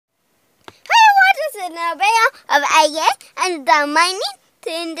another video of eggieegg and mining.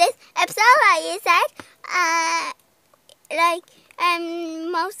 In this episode, like you said,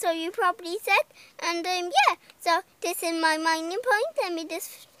 most of you probably said, and yeah. So this is my mining point. Let me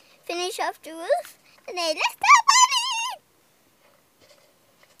just finish off the roof, and then let's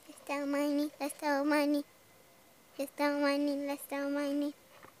start mining. Let's start mining. Let's start mining. Let's start mining. Let's start mining.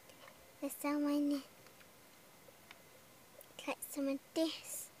 Let's start mining. Collect some of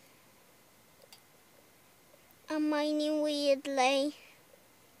this. I'm mining weirdly.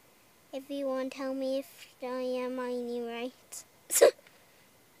 Everyone tell me if I am mining right.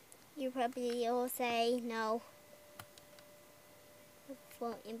 You probably all say no.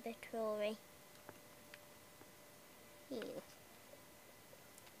 For inventory. Nope.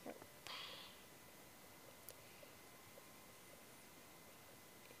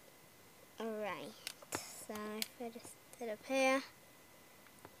 Alright, so if I just set up here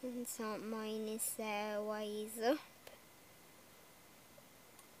and start mining ways up.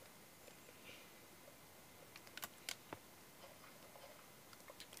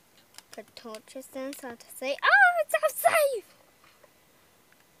 Put torches then so to say, oh, it's our save!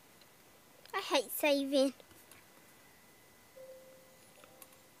 I hate saving.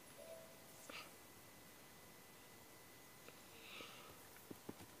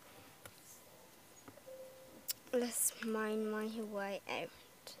 Let's mine my way out.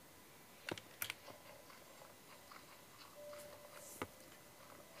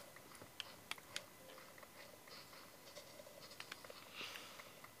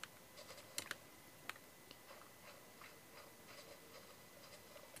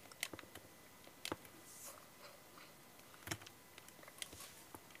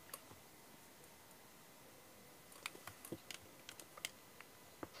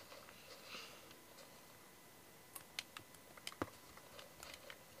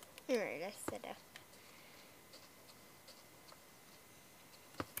 Alright, let's set up.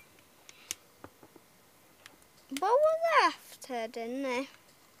 But we're after, didn't they?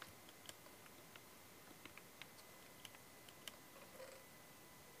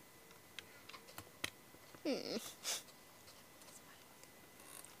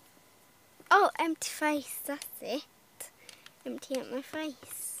 Oh, empty face, that's it. Empty out my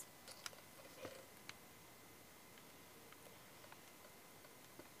face.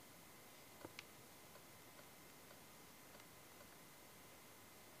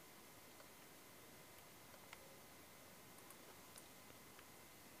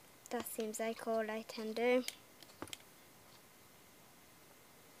 That seems like all I can do.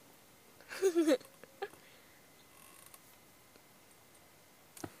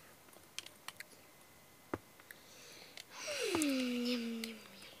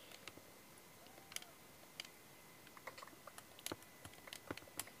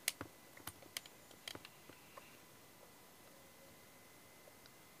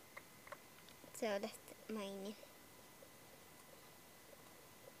 So let's mine.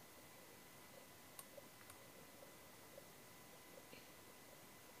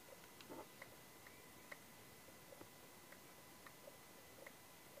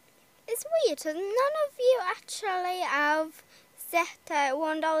 It's weird, so none of you actually have set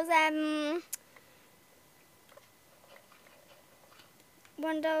one of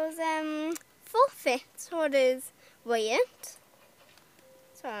those forfeits. What is weird?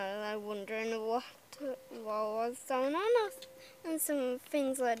 So I'm wondering what was going on and some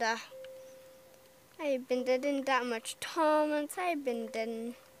things like that. I've been doing that much torments. I've been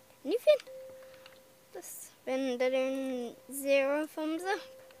doing anything. Just been doing 0 thumbs up.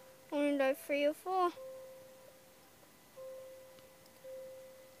 Only like 3 or 4.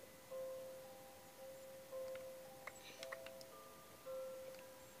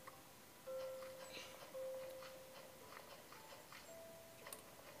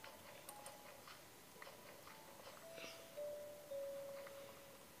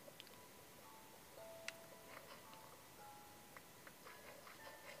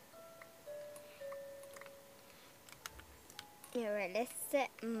 Alright, let's set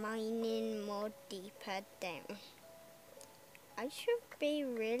mining more deeper down. I should be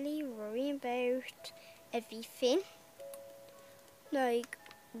really worrying about everything. Like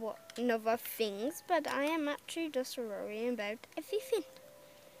what other things, but I am actually just worrying about everything.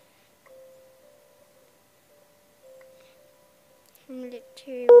 I'm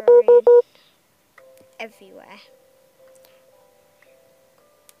literally worrying everywhere.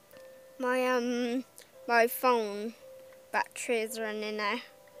 My phone battery is running out.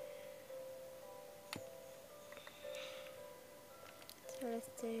 So let's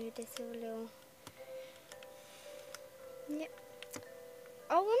do this a little. Yep.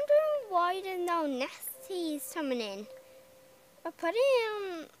 I wonder why there's no nesties coming in. I put it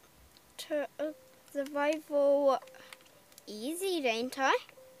on to survival easy, don't I?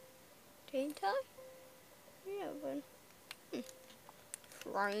 Don't I? Yeah, but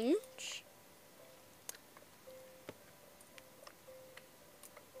French.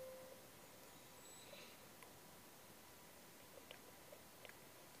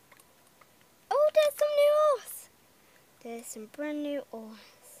 Oh, there's some new ores. There's some brand new ores.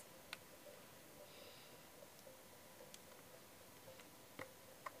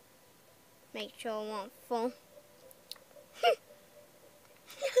 Make sure I want full.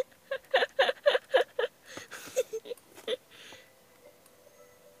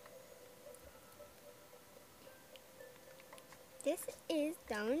 This is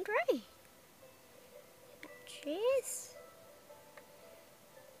down dry. Cheers.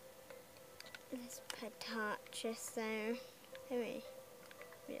 Let's put torches there. Anyway,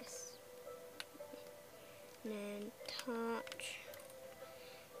 yes. And then torch.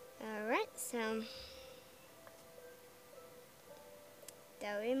 Alright, so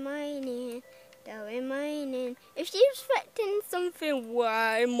doing mining. If you're expecting something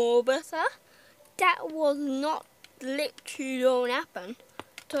way more better, that was not literally don't happen.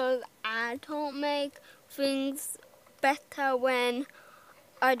 Because I don't make things better when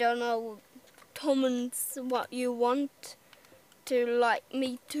I don't know comments what you want to like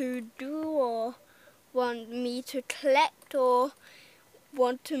me to do or want me to collect or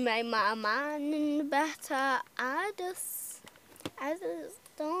want to make my mind better. I just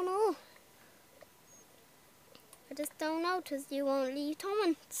don't know. I just don't know because you won't leave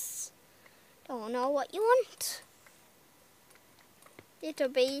comments. Don't know what you want. It'll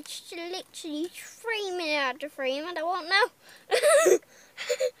be literally 3 minutes after 3 minutes. I won't know.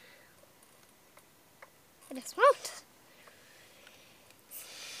 I just won't.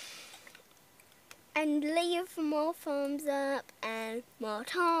 And leave more thumbs up and more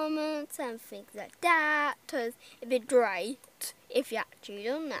comments and things like that. Because it'd be great if you actually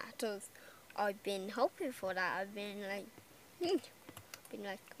done that. Because I've been hoping for that. I've been like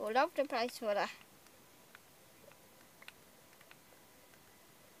all over the place for that.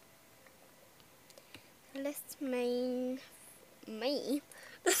 Let's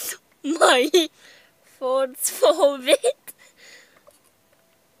that's my thoughts for it.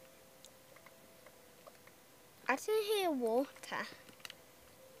 I didn't hear water.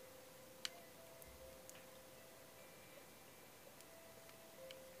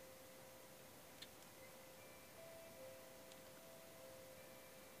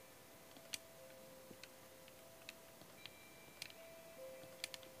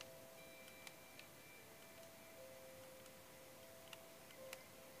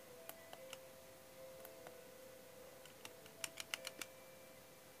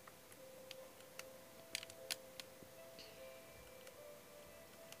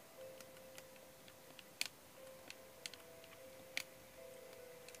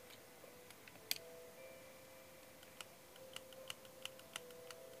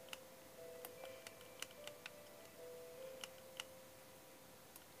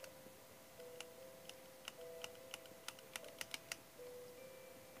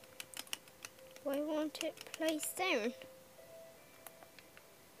 Why won't it place down?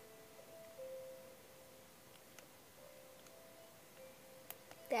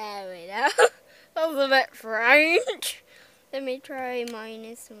 There we go. That was a bit strange. Let me try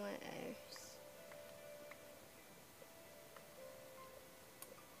mine somewhere else.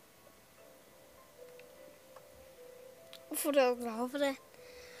 For the love of it.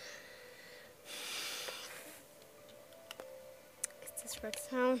 It's this red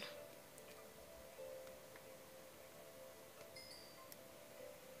sound.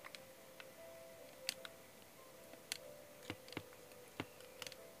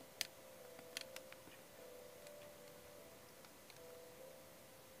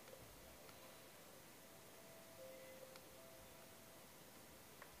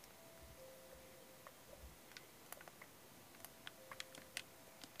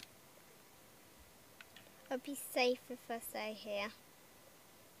 I'll be safe if I stay here.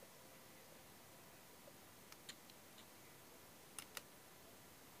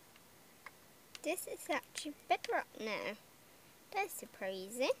 This is actually bedrock now. That's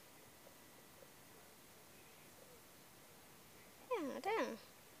surprising. Yeah, I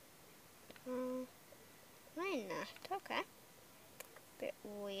don't. Why not? Okay. Bit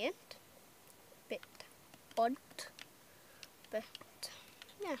weird. Bit odd. But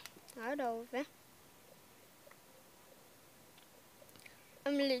yeah, I'd over.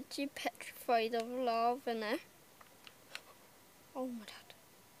 I'm literally petrified of lava now. Oh my god.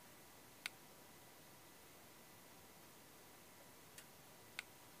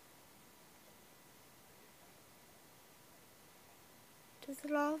 There's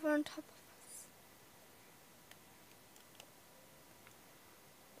lava on top of